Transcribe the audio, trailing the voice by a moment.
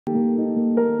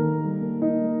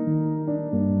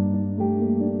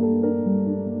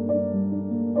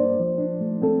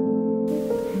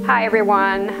Hi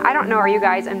everyone. I don't know, are you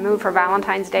guys in mood for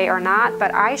Valentine's Day or not,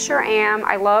 but I sure am.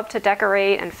 I love to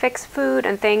decorate and fix food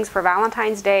and things for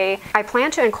Valentine's Day. I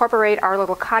plan to incorporate our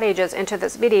little cottages into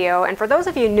this video, and for those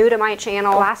of you new to my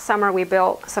channel, last summer we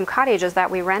built some cottages that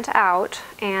we rent out,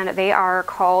 and they are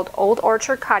called Old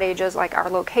Orchard Cottages, like our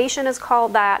location is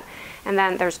called that. And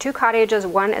then there's two cottages,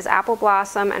 one is Apple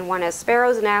Blossom and one is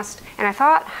Sparrow's Nest. And I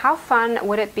thought, how fun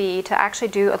would it be to actually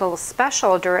do a little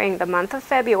special during the month of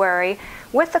February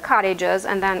with the cottages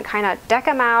and then kind of deck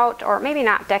them out, or maybe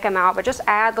not deck them out, but just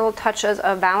add little touches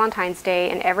of Valentine's Day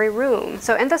in every room.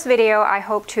 So in this video, I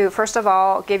hope to, first of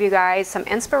all, give you guys some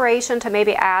inspiration to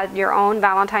maybe add your own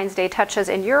Valentine's Day touches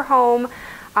in your home.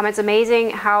 It's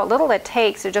amazing how little it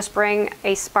takes to just bring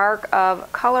a spark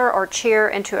of color or cheer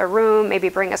into a room, maybe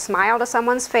bring a smile to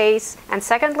someone's face. And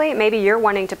secondly, maybe you're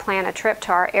wanting to plan a trip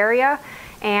to our area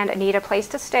and need a place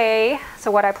to stay.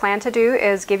 So what I plan to do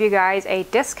is give you guys a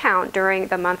discount during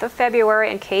the month of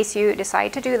February in case you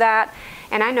decide to do that.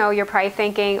 And I know you're probably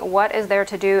thinking, what is there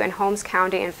to do in Holmes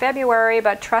County in February?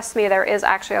 But trust me, there is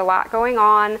actually a lot going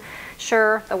on.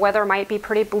 Sure, the weather might be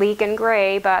pretty bleak and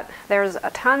gray, but there's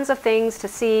tons of things to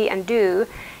see and do,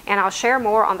 and I'll share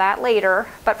more on that later.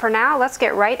 But for now, let's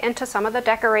get right into some of the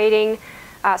decorating,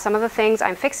 some of the things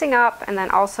I'm fixing up, and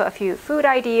then also a few food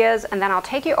ideas, and then I'll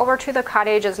take you over to the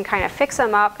cottages and kind of fix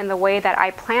them up in the way that I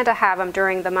plan to have them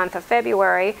during the month of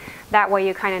February. That way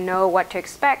you kind of know what to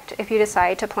expect if you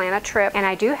decide to plan a trip. And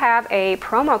I do have a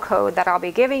promo code that I'll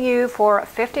be giving you for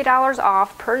 $50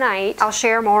 off per night. I'll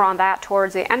share more on that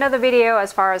towards the end of the video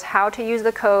as far as how to use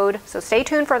the code, so stay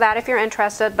tuned for that if you're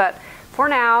interested. But for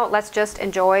now, let's just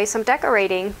enjoy some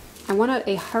decorating. I wanted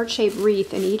a heart-shaped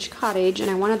wreath in each cottage, and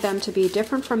I wanted them to be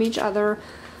different from each other.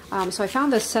 So I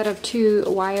found this set of 2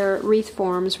 wire wreath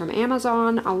forms from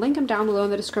Amazon. I'll link them down below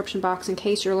in the description box in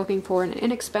case you're looking for an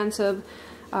inexpensive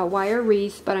wire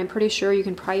wreath, but I'm pretty sure you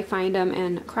can probably find them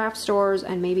in craft stores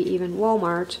and maybe even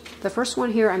Walmart. The first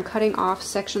one here, I'm cutting off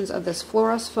sections of this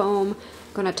Floros foam.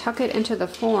 I'm going to tuck it into the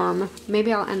form.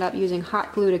 Maybe I'll end up using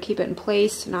hot glue to keep it in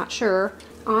place, not sure.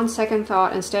 On second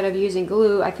thought, instead of using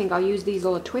glue, I think I'll use these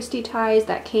little twisty ties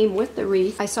that came with the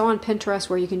wreath. I saw on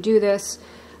Pinterest where you can do this,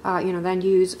 then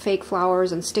use fake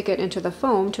flowers and stick it into the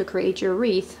foam to create your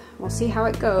wreath. We'll see how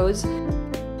it goes.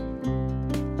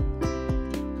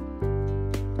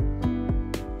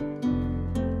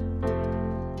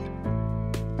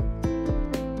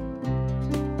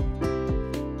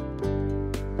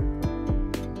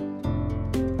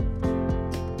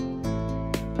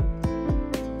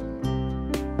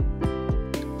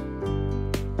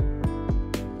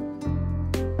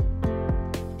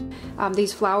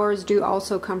 These flowers do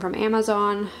also come from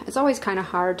Amazon. It's always kind of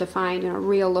hard to find,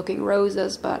 real looking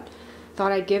roses, but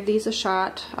thought I'd give these a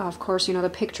shot. Of course, the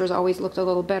pictures always looked a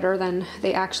little better than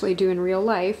they actually do in real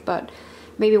life, but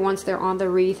maybe once they're on the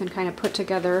wreath and kind of put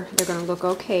together, they're going to look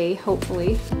okay,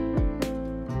 hopefully.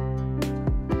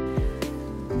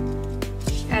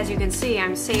 As you can see,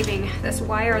 I'm saving this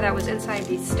wire that was inside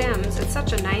these stems. It's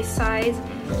such a nice size.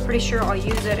 Pretty sure I'll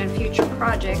use it in future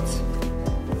projects.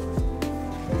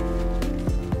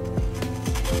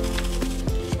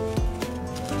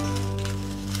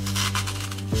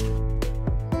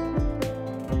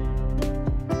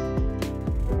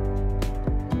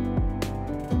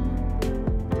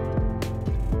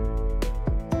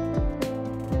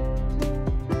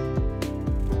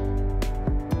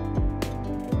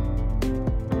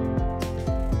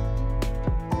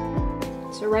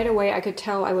 So right away I could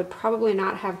tell I would probably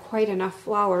not have quite enough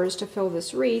flowers to fill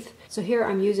this wreath. So here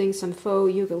I'm using some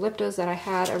faux eucalyptus that I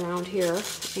had around here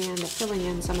and filling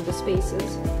in some of the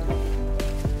spaces.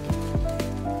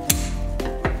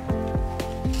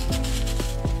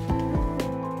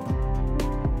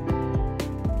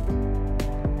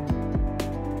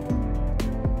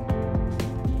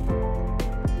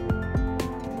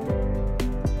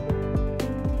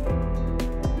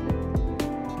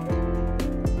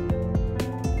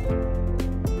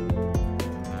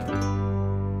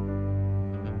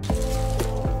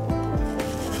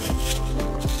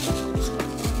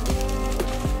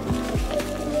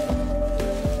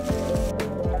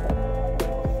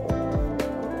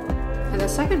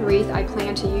 The second wreath, I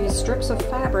plan to use strips of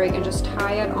fabric and just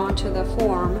tie it onto the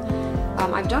form.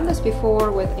 I've done this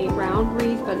before with a round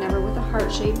wreath, but never with a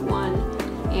heart-shaped one.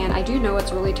 And I do know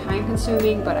it's really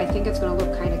time-consuming, but I think it's going to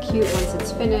look kind of cute once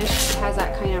it's finished. It has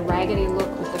that kind of raggedy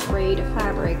look with the frayed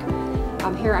fabric.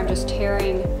 Here I'm just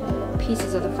tearing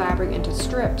pieces of the fabric into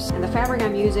strips. And the fabric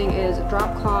I'm using is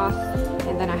drop cloth,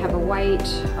 and then I have a white,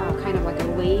 kind of like a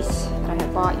lace that I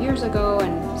had bought years ago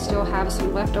and still have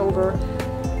some left over.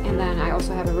 And then I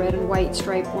also have a red and white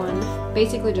striped one.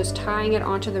 Basically just tying it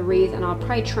onto the wreath, and I'll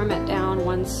probably trim it down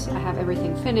once I have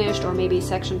everything finished, or maybe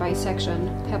section by section.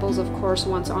 Pebbles, of course,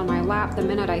 once on my lap the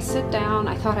minute I sit down.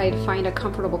 I thought I'd find a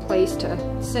comfortable place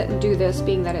to sit and do this,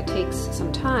 being that it takes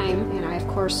some time, and I of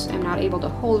course am not able to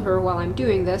hold her while I'm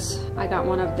doing this. I got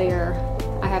one of their,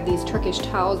 I have these Turkish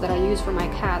towels that I use for my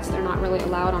cats. They're not really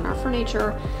allowed on our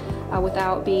furniture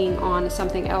without being on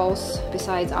something else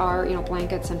besides our,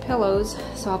 blankets and pillows.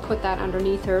 So I'll put that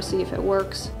underneath her, see if it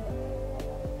works.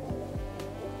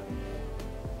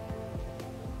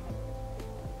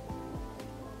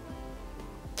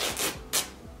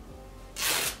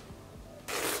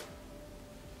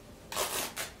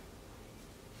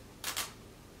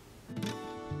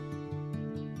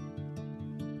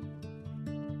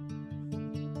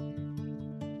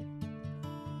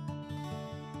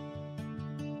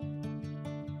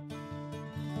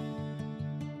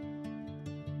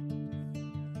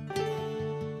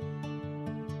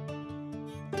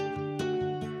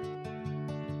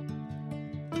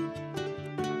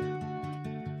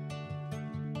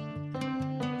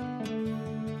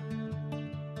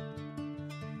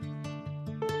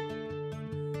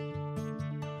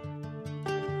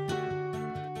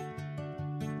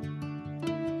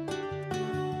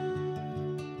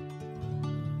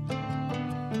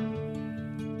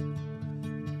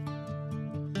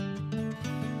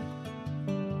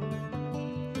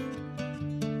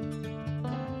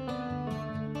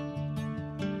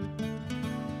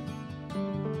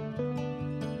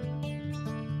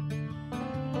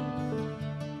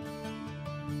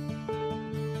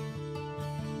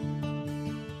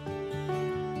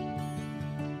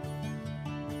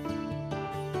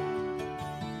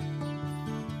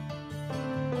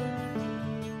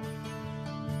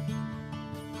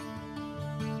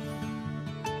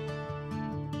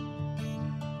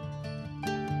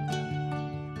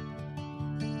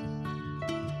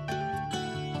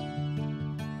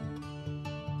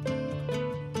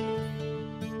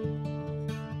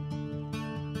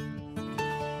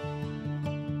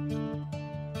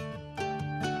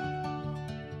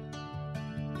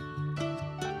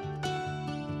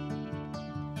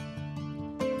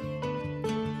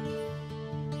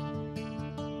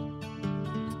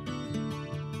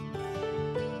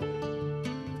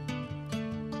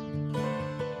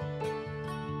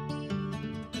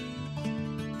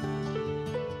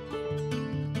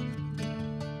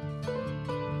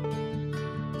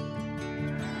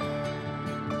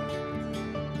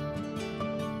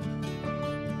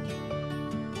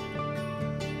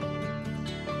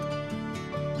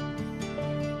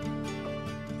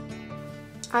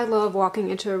 I love walking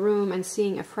into a room and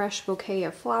seeing a fresh bouquet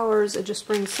of flowers. It just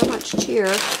brings so much cheer.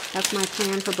 That's my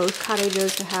plan for both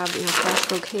cottages, to have, fresh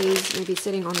bouquets, maybe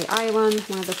sitting on the island,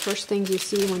 one of the first things you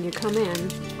see when you come in.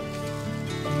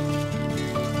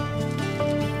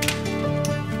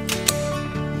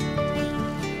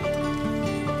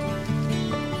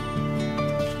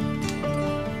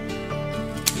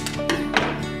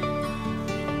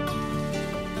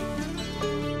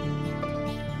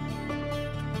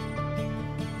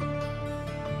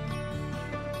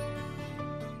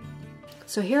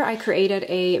 So here I created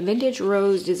a vintage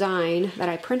rose design that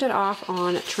I printed off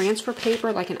on transfer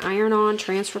paper, like an iron-on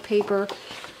transfer paper.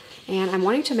 And I'm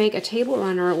wanting to make a table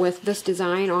runner with this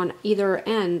design on either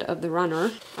end of the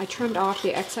runner. I trimmed off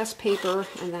the excess paper,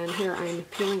 and then here I'm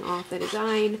peeling off the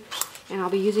design. And I'll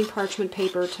be using parchment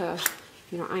paper to,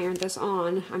 iron this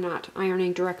on. I'm not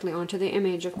ironing directly onto the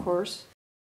image, of course.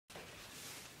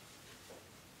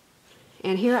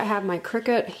 And here I have my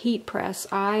Cricut heat press.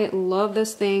 I love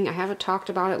this thing. I haven't talked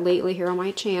about it lately here on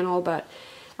my channel, but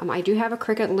I do have a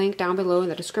Cricut link down below in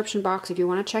the description box if you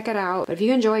want to check it out. But if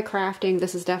you enjoy crafting,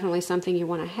 this is definitely something you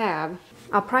want to have.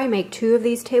 I'll probably make 2 of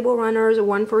these table runners,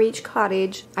 1 for each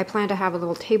cottage. I plan to have a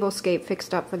little tablescape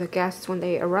fixed up for the guests when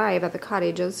they arrive at the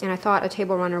cottages, and I thought a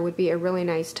table runner would be a really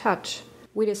nice touch.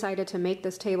 We decided to make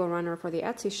this table runner for the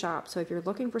Etsy shop, so if you're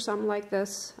looking for something like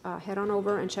this, head on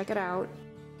over and check it out.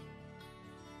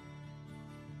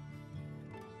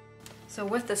 So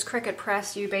with this Cricut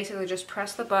press, you basically just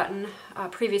press the button.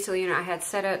 Previously, I had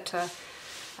set it to,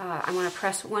 I want to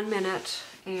press 1 minute,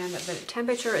 and the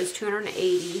temperature is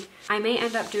 280. I may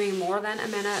end up doing more than a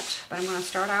minute, but I'm going to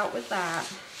start out with that.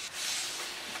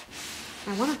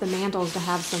 I wanted the mantles to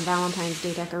have some Valentine's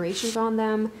Day decorations on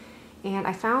them, and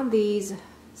I found these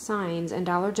signs in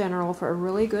Dollar General for a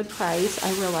really good price.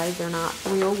 I realized they're not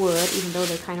real wood, even though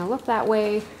they kind of look that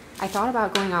way. I thought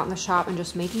about going out in the shop and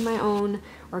just making my own,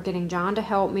 or getting John to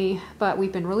help me, but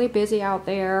we've been really busy out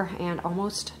there and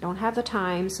almost don't have the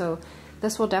time, so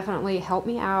This will definitely help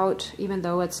me out, even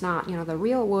though it's not, you know, the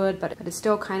real wood, but it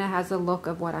still kind of has the look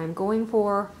of what I'm going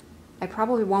for. I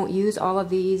probably won't use all of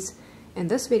these in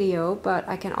this video, but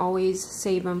I can always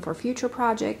save them for future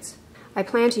projects. I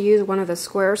plan to use one of the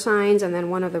square signs and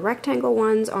then one of the rectangle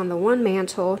ones on the one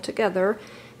mantle together,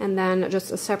 and then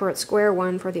just a separate square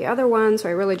one for the other one, so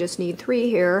I really just need 3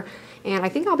 here. And I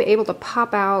think I'll be able to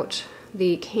pop out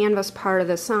the canvas part of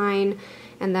the sign,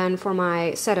 and then for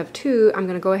my set of 2, I'm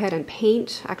going to go ahead and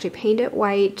paint it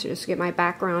white, just get my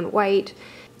background white.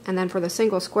 And then for the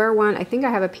single square one, I think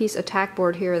I have a piece of tack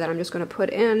board here that I'm just going to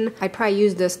put in. I'd probably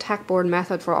use this tack board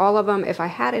method for all of them if I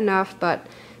had enough, but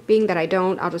being that I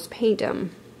don't, I'll just paint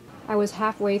them. I was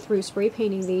halfway through spray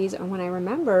painting these, and when I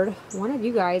remembered, one of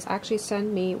you guys actually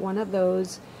sent me one of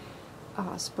those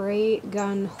spray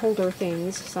gun holder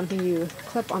things, something you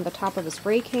clip on the top of a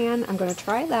spray can. I'm going to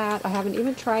try that. I haven't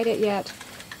even tried it yet.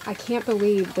 I can't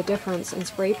believe the difference in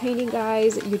spray painting,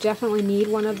 guys. You definitely need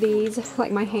one of these.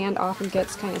 Like, my hand often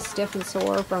gets kind of stiff and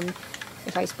sore from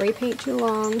if I spray paint too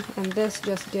long, and this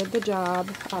just did the job.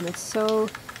 It's so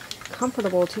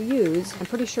comfortable to use. I'm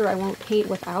pretty sure I won't paint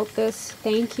without this.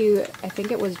 Thank you. I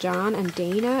think it was John and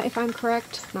Dana, if I'm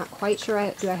correct. Not quite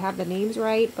sure do I have the names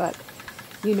right, but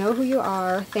you know who you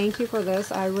are. Thank you for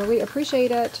this. I really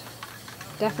appreciate it.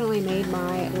 Definitely made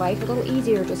my life a little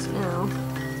easier just now.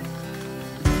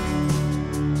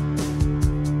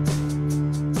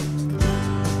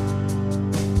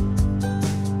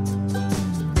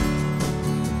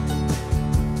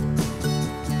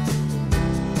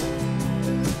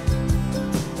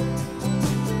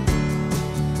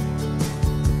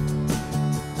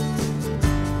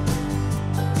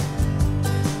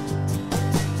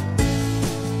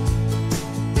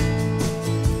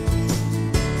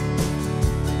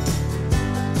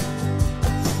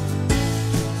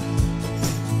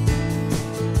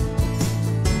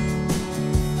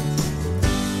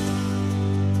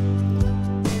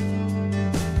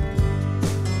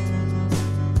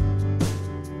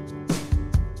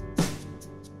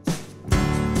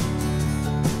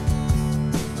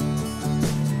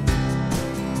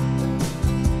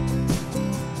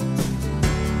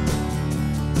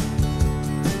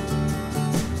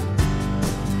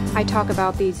 I talk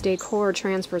about these Decor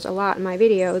transfers a lot in my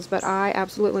videos, but I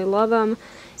absolutely love them,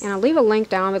 and I'll leave a link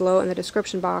down below in the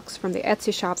description box from the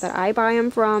Etsy shop that I buy them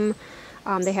from.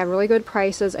 They have really good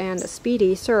prices and a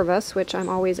speedy service, which I'm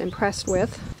always impressed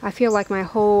with. I feel like my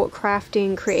whole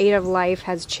crafting creative life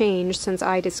has changed since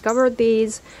I discovered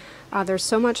these. They're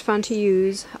so much fun to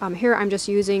use. Here I'm just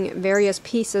using various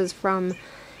pieces from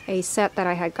a set that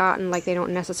I had gotten. Like, they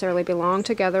don't necessarily belong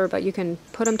together, but you can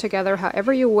put them together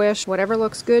however you wish, whatever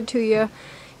looks good to you.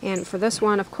 And for this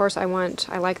one, of course, I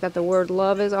like that the word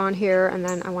love is on here, and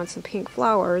then I want some pink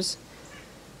flowers.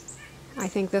 I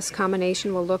think this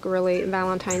combination will look really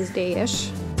Valentine's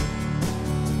Day-ish.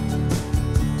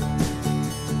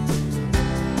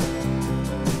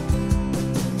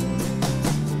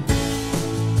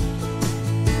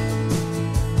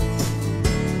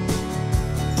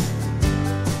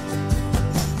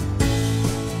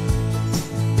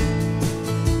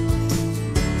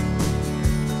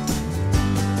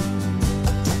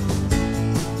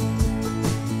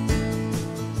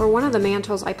 For one of the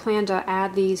mantles, I plan to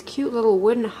add these cute little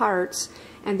wooden hearts,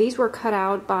 and these were cut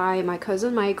out by my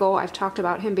cousin Michael. I've talked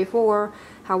about him before,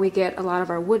 how we get a lot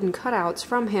of our wooden cutouts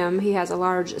from him. He has a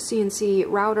large CNC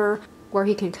router where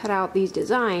he can cut out these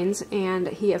designs, and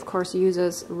he of course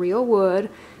uses real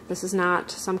wood. This is not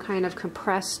some kind of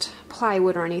compressed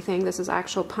plywood or anything. This is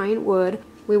actual pine wood.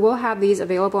 We will have these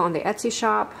available on the Etsy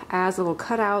shop as little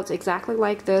cutouts exactly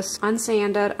like this,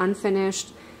 unsanded,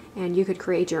 unfinished. And you could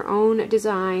create your own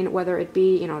design, whether it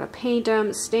be, you know, to paint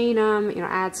them, stain them, you know,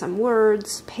 add some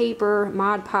words, paper,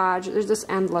 Mod Podge. There's just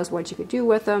endless what you could do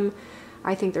with them.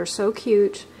 I think they're so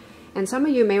cute. And some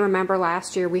of you may remember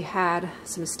last year we had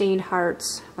some stained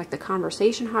hearts, like the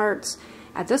conversation hearts.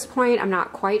 At this point, I'm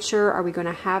not quite sure, are we going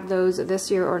to have those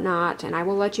this year or not? And I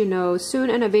will let you know soon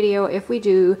in a video if we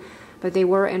do. But they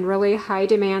were in really high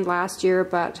demand last year,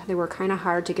 but they were kind of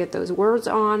hard to get those words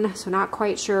on, so not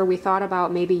quite sure. We thought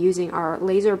about maybe using our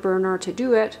laser burner to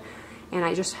do it, and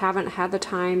I just haven't had the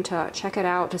time to check it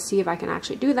out to see if I can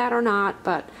actually do that or not,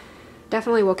 but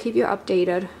definitely will keep you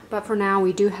updated. But for now,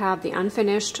 we do have the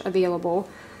unfinished available.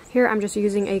 Here I'm just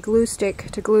using a glue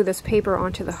stick to glue this paper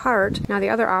onto the heart. Now the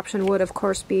other option would of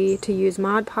course be to use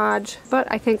Mod Podge, but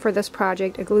I think for this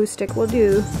project a glue stick will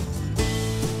do.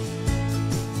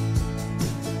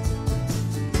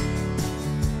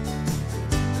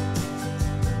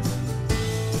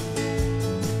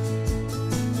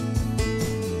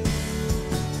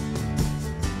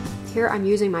 Here I'm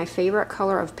using my favorite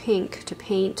color of pink to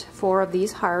paint 4 of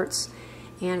these hearts,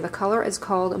 and the color is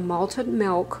called Malted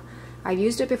Milk. I've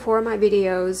used it before in my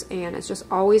videos, and it's just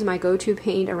always my go-to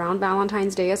paint around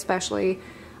Valentine's Day especially.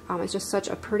 It's just such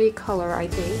a pretty color, I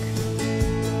think.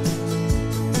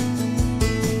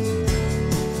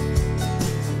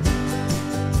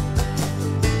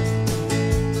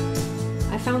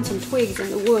 I found some twigs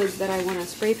in the woods that I want to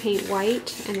spray paint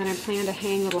white, and then I plan to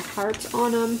hang little hearts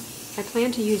on them. I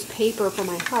plan to use paper for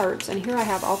my hearts, and here I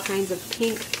have all kinds of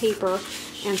pink paper,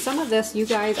 and some of this you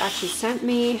guys actually sent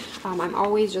me. I'm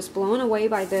always just blown away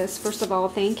by this. First of all,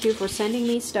 thank you for sending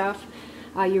me stuff.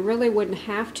 You really wouldn't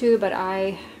have to, but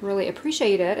I really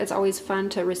appreciate it. It's always fun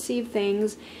to receive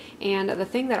things, and the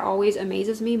thing that always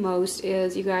amazes me most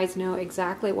is you guys know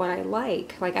exactly what I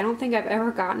like. Like, I don't think I've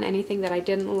ever gotten anything that I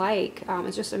didn't like.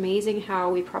 It's just amazing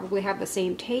how we probably have the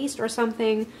same taste or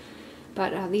something.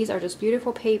 But these are just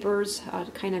beautiful papers,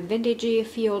 kind of vintagey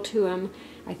feel to them.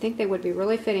 I think they would be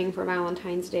really fitting for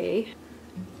Valentine's Day.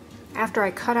 After I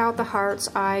cut out the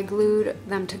hearts, I glued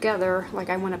them together, like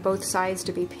I wanted both sides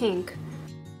to be pink.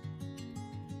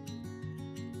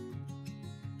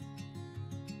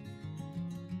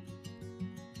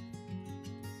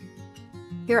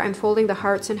 Here I'm folding the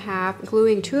hearts in half,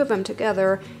 gluing 2 of them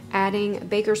together, adding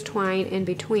baker's twine in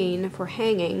between for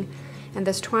hanging. And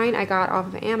this twine I got off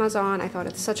of Amazon. I thought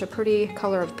it's such a pretty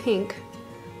color of pink.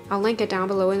 I'll link it down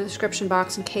below in the description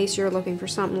box in case you're looking for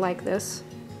something like this.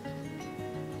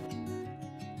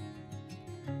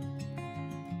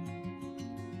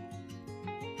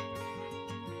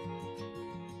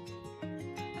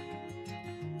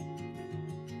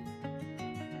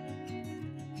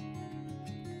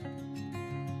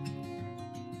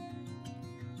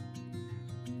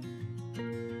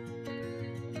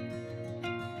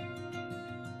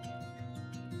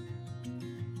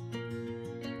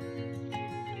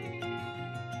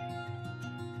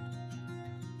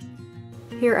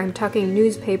 Here I'm tucking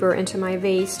newspaper into my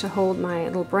vase to hold my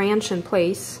little branch in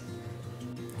place.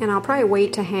 And I'll probably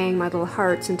wait to hang my little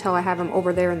hearts until I have them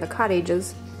over there in the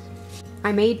cottages.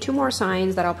 I made 2 more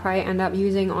signs that I'll probably end up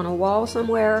using on a wall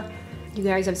somewhere. You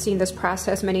guys have seen this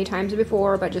process many times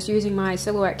before, but just using my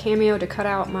Silhouette Cameo to cut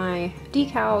out my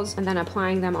decals and then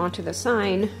applying them onto the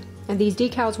sign. And these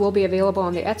decals will be available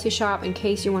on the Etsy shop in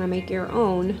case you want to make your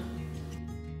own.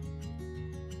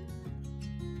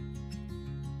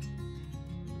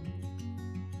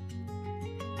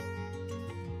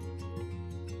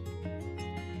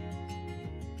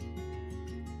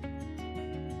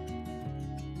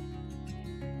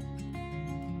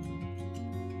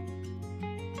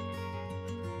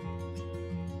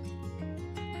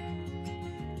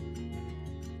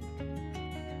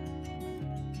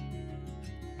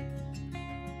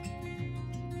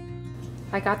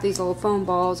 I got these little foam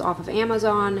balls off of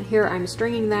Amazon. Here I'm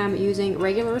stringing them using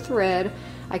regular thread.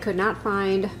 I could not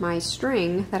find my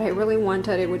string that I really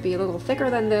wanted. It would be a little thicker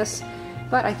than this,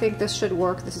 but I think this should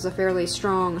work. This is a fairly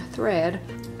strong thread.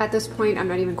 At this point, I'm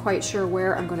not even quite sure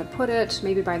where I'm going to put it,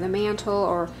 maybe by the mantle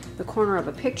or the corner of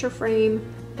a picture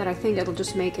frame, but I think it'll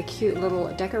just make a cute little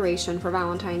decoration for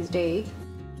Valentine's Day.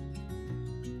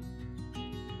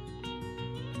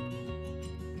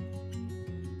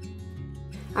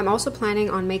 I'm also planning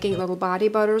on making little body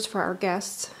butters for our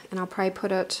guests, and I'll probably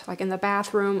put it like in the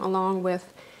bathroom along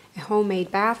with a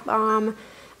homemade bath bomb,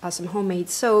 some homemade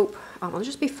soap. It'll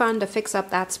just be fun to fix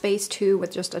up that space too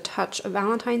with just a touch of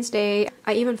Valentine's Day.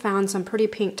 I even found some pretty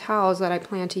pink towels that I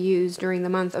plan to use during the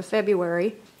month of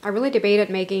February. I really debated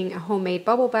making a homemade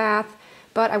bubble bath,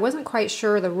 but I wasn't quite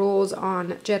sure the rules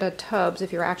on jetted tubs,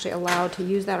 if you're actually allowed to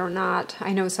use that or not.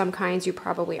 I know some kinds you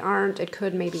probably aren't. It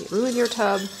could maybe ruin your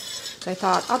tub. So I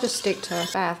thought I'll just stick to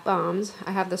bath bombs.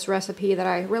 I have this recipe that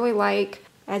I really like.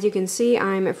 As you can see,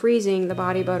 I'm freezing the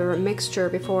body butter mixture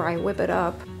before I whip it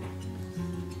up.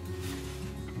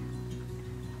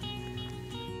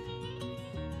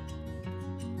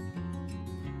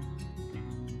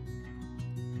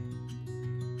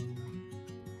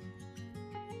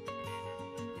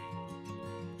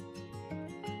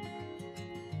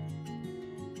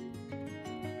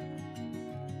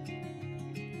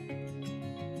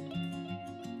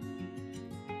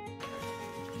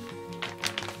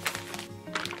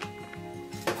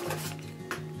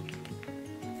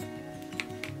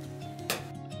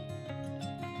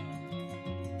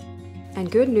 And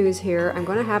good news here, I'm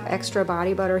going to have extra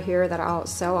body butter here that I'll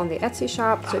sell on the Etsy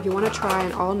shop. So if you want to try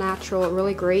an all-natural,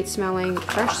 really great smelling,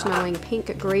 fresh smelling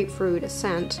pink grapefruit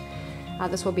scent,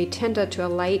 this will be tinted to a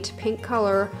light pink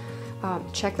color.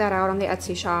 Check that out on the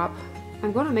Etsy shop.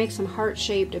 I'm going to make some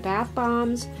heart-shaped bath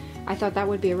bombs. I thought that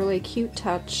would be a really cute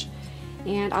touch.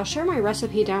 And I'll share my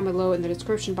recipe down below in the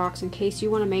description box in case you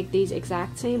want to make these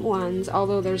exact same ones,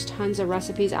 although there's tons of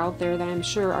recipes out there that I'm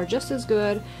sure are just as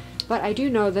good, but I do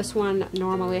know this one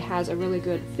normally has a really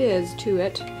good fizz to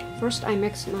it. First I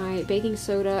mix my baking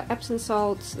soda, Epsom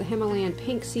salts, the Himalayan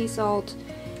pink sea salt,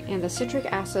 and the citric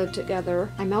acid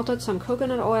together. I melted some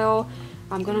coconut oil.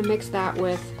 I'm going to mix that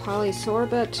with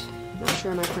polysorbate, not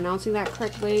sure am I pronouncing that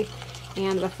correctly,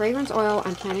 and the fragrance oil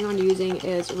I'm planning on using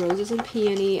is Roses and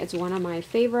Peony. It's one of my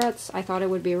favorites. I thought it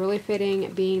would be really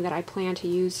fitting, being that I plan to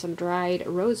use some dried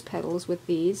rose petals with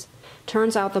these.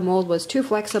 Turns out the mold was too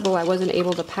flexible. I wasn't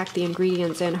able to pack the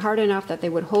ingredients in hard enough that they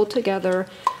would hold together.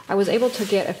 I was able to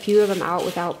get a few of them out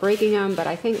without breaking them, but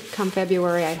I think come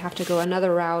February I'd have to go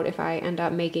another route if I end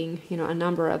up making, a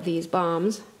number of these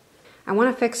bombs. I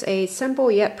want to fix a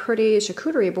simple yet pretty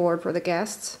charcuterie board for the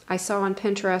guests. I saw on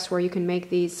Pinterest where you can make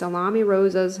these salami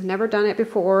roses. Never done it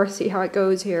before. See how it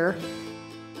goes here.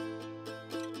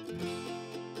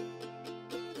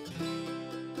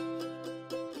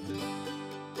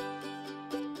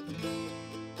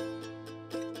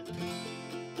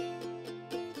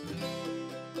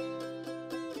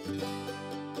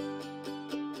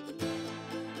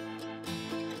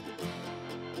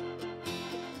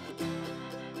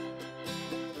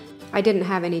 I didn't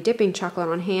have any dipping chocolate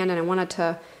on hand and I wanted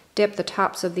to dip the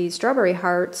tops of these strawberry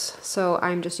hearts, so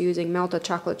I'm just using melted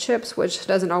chocolate chips, which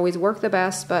doesn't always work the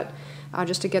best, but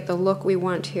just to get the look we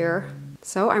want here.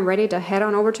 So I'm ready to head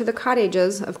on over to the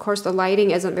cottages. Of course the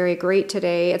lighting isn't very great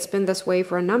today. It's been this way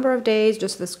for a number of days,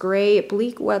 just this gray,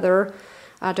 bleak weather.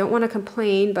 I don't want to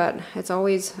complain, but it's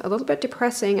always a little bit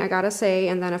depressing, I gotta say.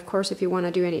 And then of course if you want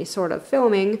to do any sort of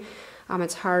filming,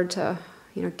 it's hard to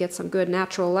get some good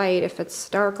natural light if it's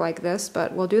dark like this,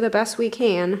 but we'll do the best we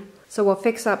can. So we'll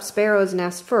fix up Sparrow's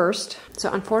nest first. So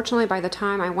unfortunately by the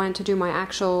time I went to do my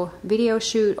actual video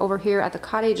shoot over here at the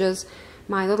cottages,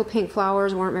 my little pink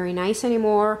flowers weren't very nice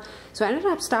anymore. So I ended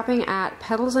up stopping at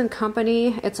Petals &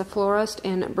 Company. It's a florist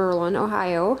in Berlin,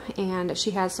 Ohio, and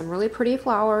she has some really pretty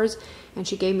flowers, and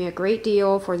she gave me a great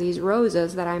deal for these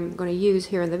roses that I'm going to use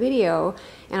here in the video.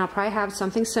 And I'll probably have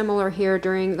something similar here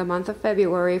during the month of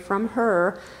February from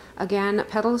her. Again,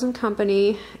 Petals &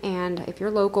 Company, and if you're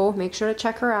local, make sure to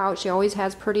check her out. She always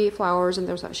has pretty flowers,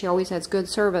 and she always has good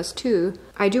service too.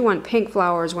 I do want pink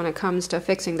flowers when it comes to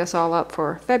fixing this all up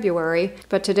for February,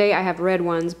 but today I have red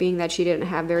ones, being that she didn't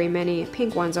have very many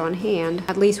pink ones on hand.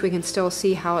 At least we can still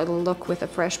see how it'll look with a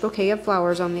fresh bouquet of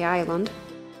flowers on the island.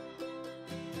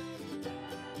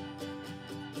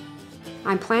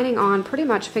 I'm planning on pretty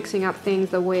much fixing up things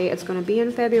the way it's going to be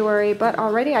in February, but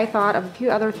already I thought of a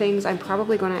few other things I'm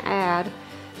probably going to add.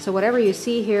 So whatever you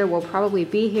see here will probably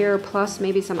be here, plus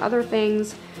maybe some other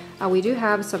things. We do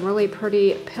have some really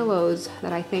pretty pillows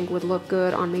that I think would look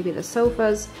good on maybe the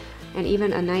sofas, and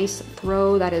even a nice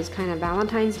throw that is kind of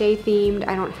Valentine's Day themed.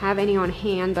 I don't have any on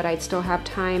hand, but I'd still have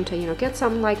time to, get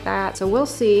something like that. So we'll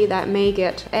see, that may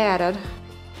get added.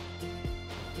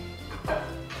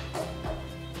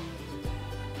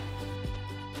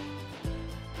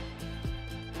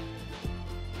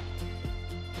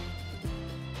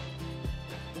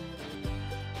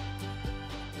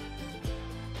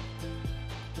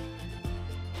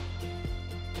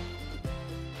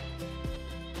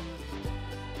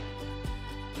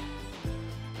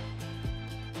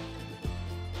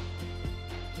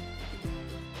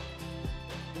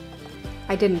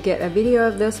 I didn't get a video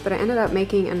of this, but I ended up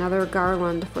making another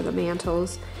garland for the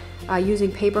mantles using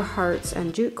paper hearts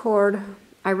and jute cord.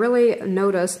 I really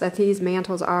noticed that these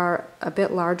mantles are a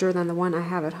bit larger than the one I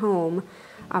have at home.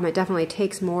 It definitely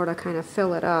takes more to kind of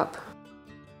fill it up.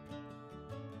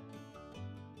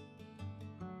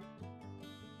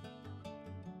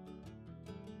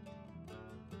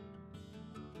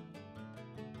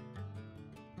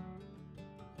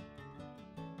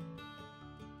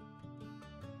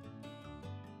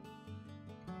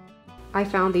 I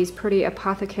found these pretty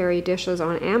apothecary dishes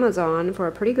on Amazon for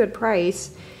a pretty good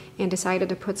price and decided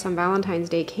to put some Valentine's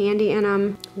Day candy in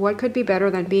them. What could be better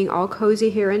than being all cozy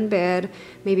here in bed,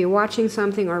 maybe watching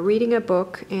something or reading a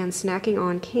book and snacking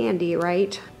on candy,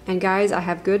 right? And guys, I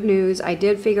have good news. I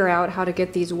did figure out how to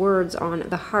get these words on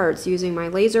the hearts using my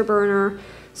laser burner.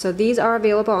 So these are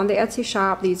available on the Etsy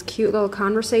shop, these cute little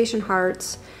conversation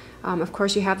hearts. Of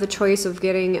course, you have the choice of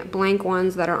getting blank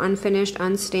ones that are unfinished,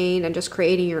 unstained, and just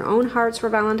creating your own hearts for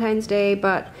Valentine's Day,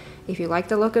 but if you like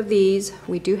the look of these,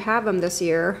 we do have them this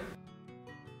year.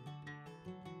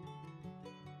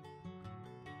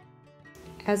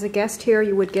 As a guest here,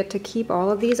 you would get to keep all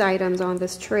of these items on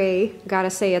this tray. Gotta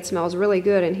say, it smells really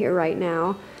good in here right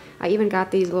now. I even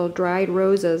got these little dried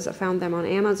roses. I found them on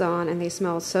Amazon and they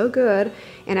smell so good.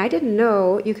 And I didn't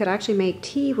know you could actually make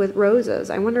tea with roses.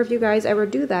 I wonder if you guys ever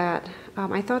do that.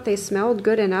 I thought they smelled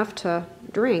good enough to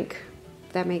drink,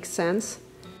 if that makes sense.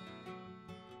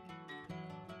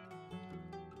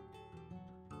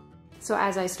 So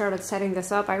as I started setting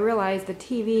this up, I realized the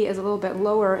TV is a little bit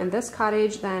lower in this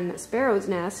cottage than Sparrow's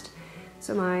Nest,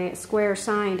 so my square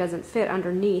sign doesn't fit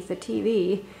underneath the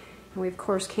TV, and we of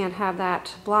course can't have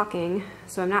that blocking.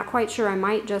 So I'm not quite sure. I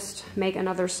might just make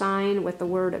another sign with the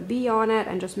word B on it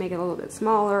and just make it a little bit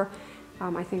smaller.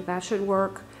 I think that should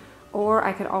work. Or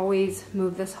I could always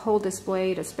move this whole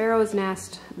display to Sparrow's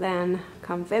Nest, then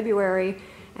come February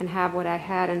and have what I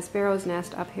had in Sparrow's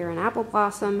Nest up here in Apple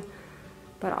Blossom.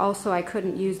 But also I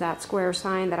couldn't use that square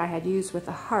sign that I had used with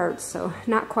the hearts, so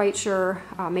not quite sure.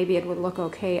 Maybe it would look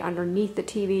okay underneath the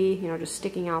TV, you know, just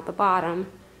sticking out the bottom.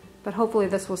 But hopefully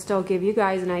this will still give you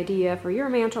guys an idea for your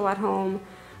mantle at home.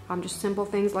 Just simple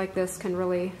things like this can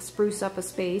really spruce up a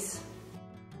space.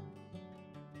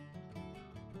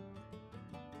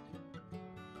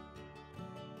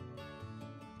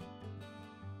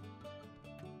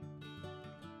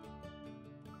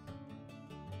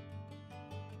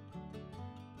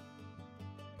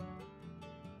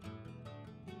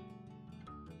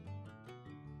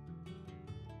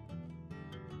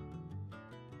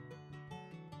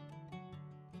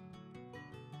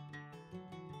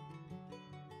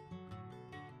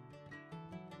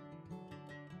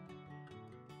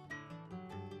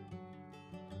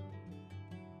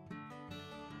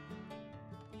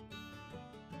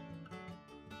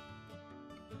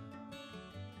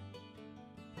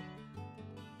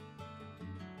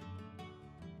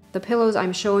 The pillows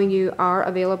I'm showing you are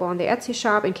available on the Etsy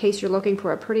shop in case you're looking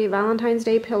for a pretty Valentine's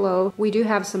Day pillow. We do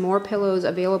have some more pillows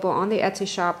available on the Etsy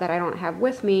shop that I don't have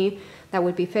with me that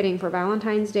would be fitting for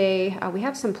Valentine's Day. We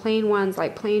have some plain ones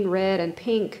like plain red and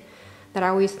pink that I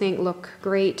always think look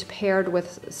great paired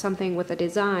with something with a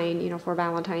design, you know, for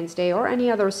Valentine's Day or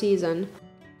any other season.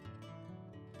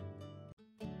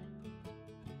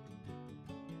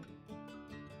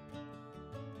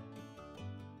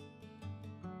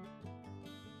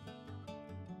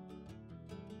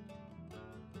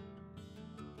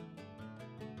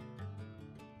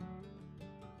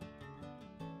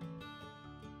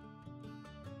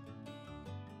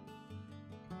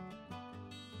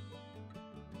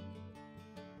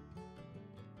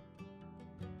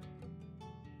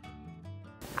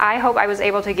 I hope I was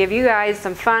able to give you guys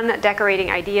some fun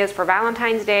decorating ideas for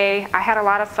Valentine's Day. I had a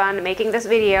lot of fun making this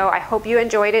video. I hope you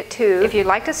enjoyed it too. If you'd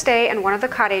like to stay in one of the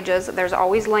cottages, there's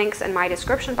always links in my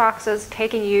description boxes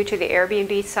taking you to the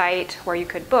Airbnb site where you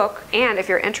could book. And if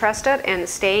you're interested in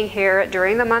staying here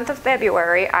during the month of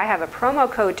February, I have a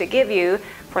promo code to give you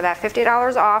for that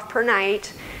 $50 off per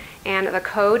night. And the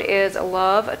code is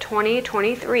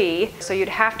LOVE2023. So you'd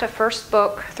have to first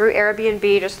book through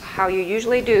Airbnb just how you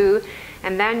usually do.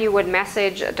 And then you would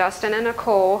message Dustin and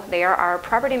Nicole. They are our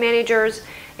property managers.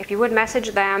 If you would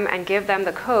message them and give them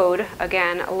the code,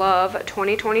 again,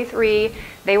 LOVE2023,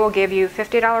 they will give you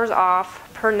 $50 off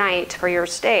per night for your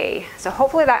stay. So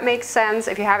hopefully that makes sense.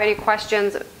 If you have any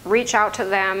questions, reach out to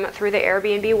them through the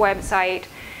Airbnb website.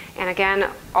 And again,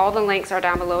 all the links are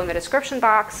down below in the description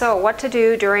box. So what to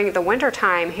do during the winter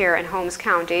time here in Holmes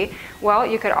County? Well,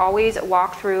 you could always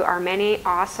walk through our many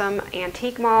awesome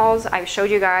antique malls. I've showed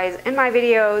you guys in my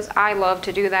videos. I love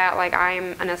to do that. Like,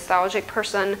 I'm a nostalgic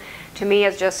person. To me,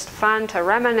 it's just fun to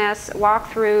reminisce,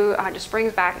 walk through, just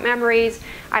brings back memories.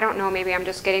 I don't know, maybe I'm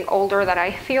just getting older that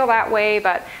I feel that way,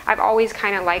 but I've always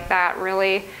kind of liked that,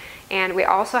 really. And we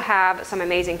also have some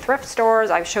amazing thrift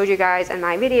stores. I've showed you guys in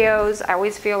my videos. I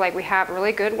always feel like we have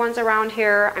really good ones around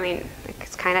here. I mean,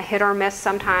 it's kind of hit or miss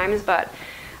sometimes, but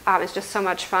it's just so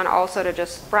much fun also to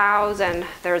just browse. And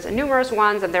there's numerous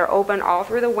ones and they're open all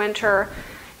through the winter.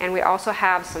 And we also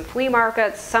have some flea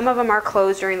markets. Some of them are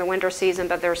closed during the winter season,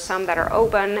 but there's some that are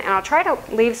open. And I'll try to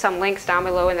leave some links down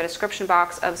below in the description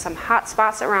box of some hot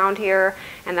spots around here,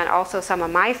 and then also some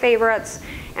of my favorites.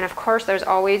 And of course, there's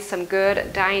always some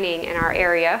good dining in our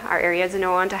area. Our area is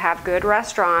known to have good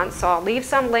restaurants, so I'll leave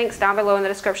some links down below in the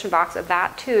description box of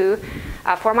that too.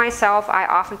 For myself, I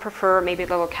often prefer maybe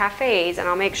little cafes, and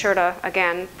I'll make sure to,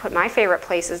 again, put my favorite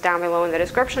places down below in the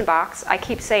description box. I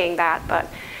keep saying that, but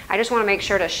I just want to make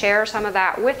sure to share some of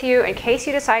that with you in case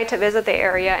you decide to visit the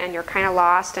area and you're kind of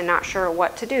lost and not sure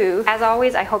what to do. As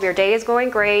always, I hope your day is going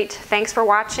great. Thanks for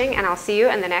watching, and I'll see you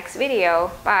in the next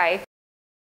video. Bye.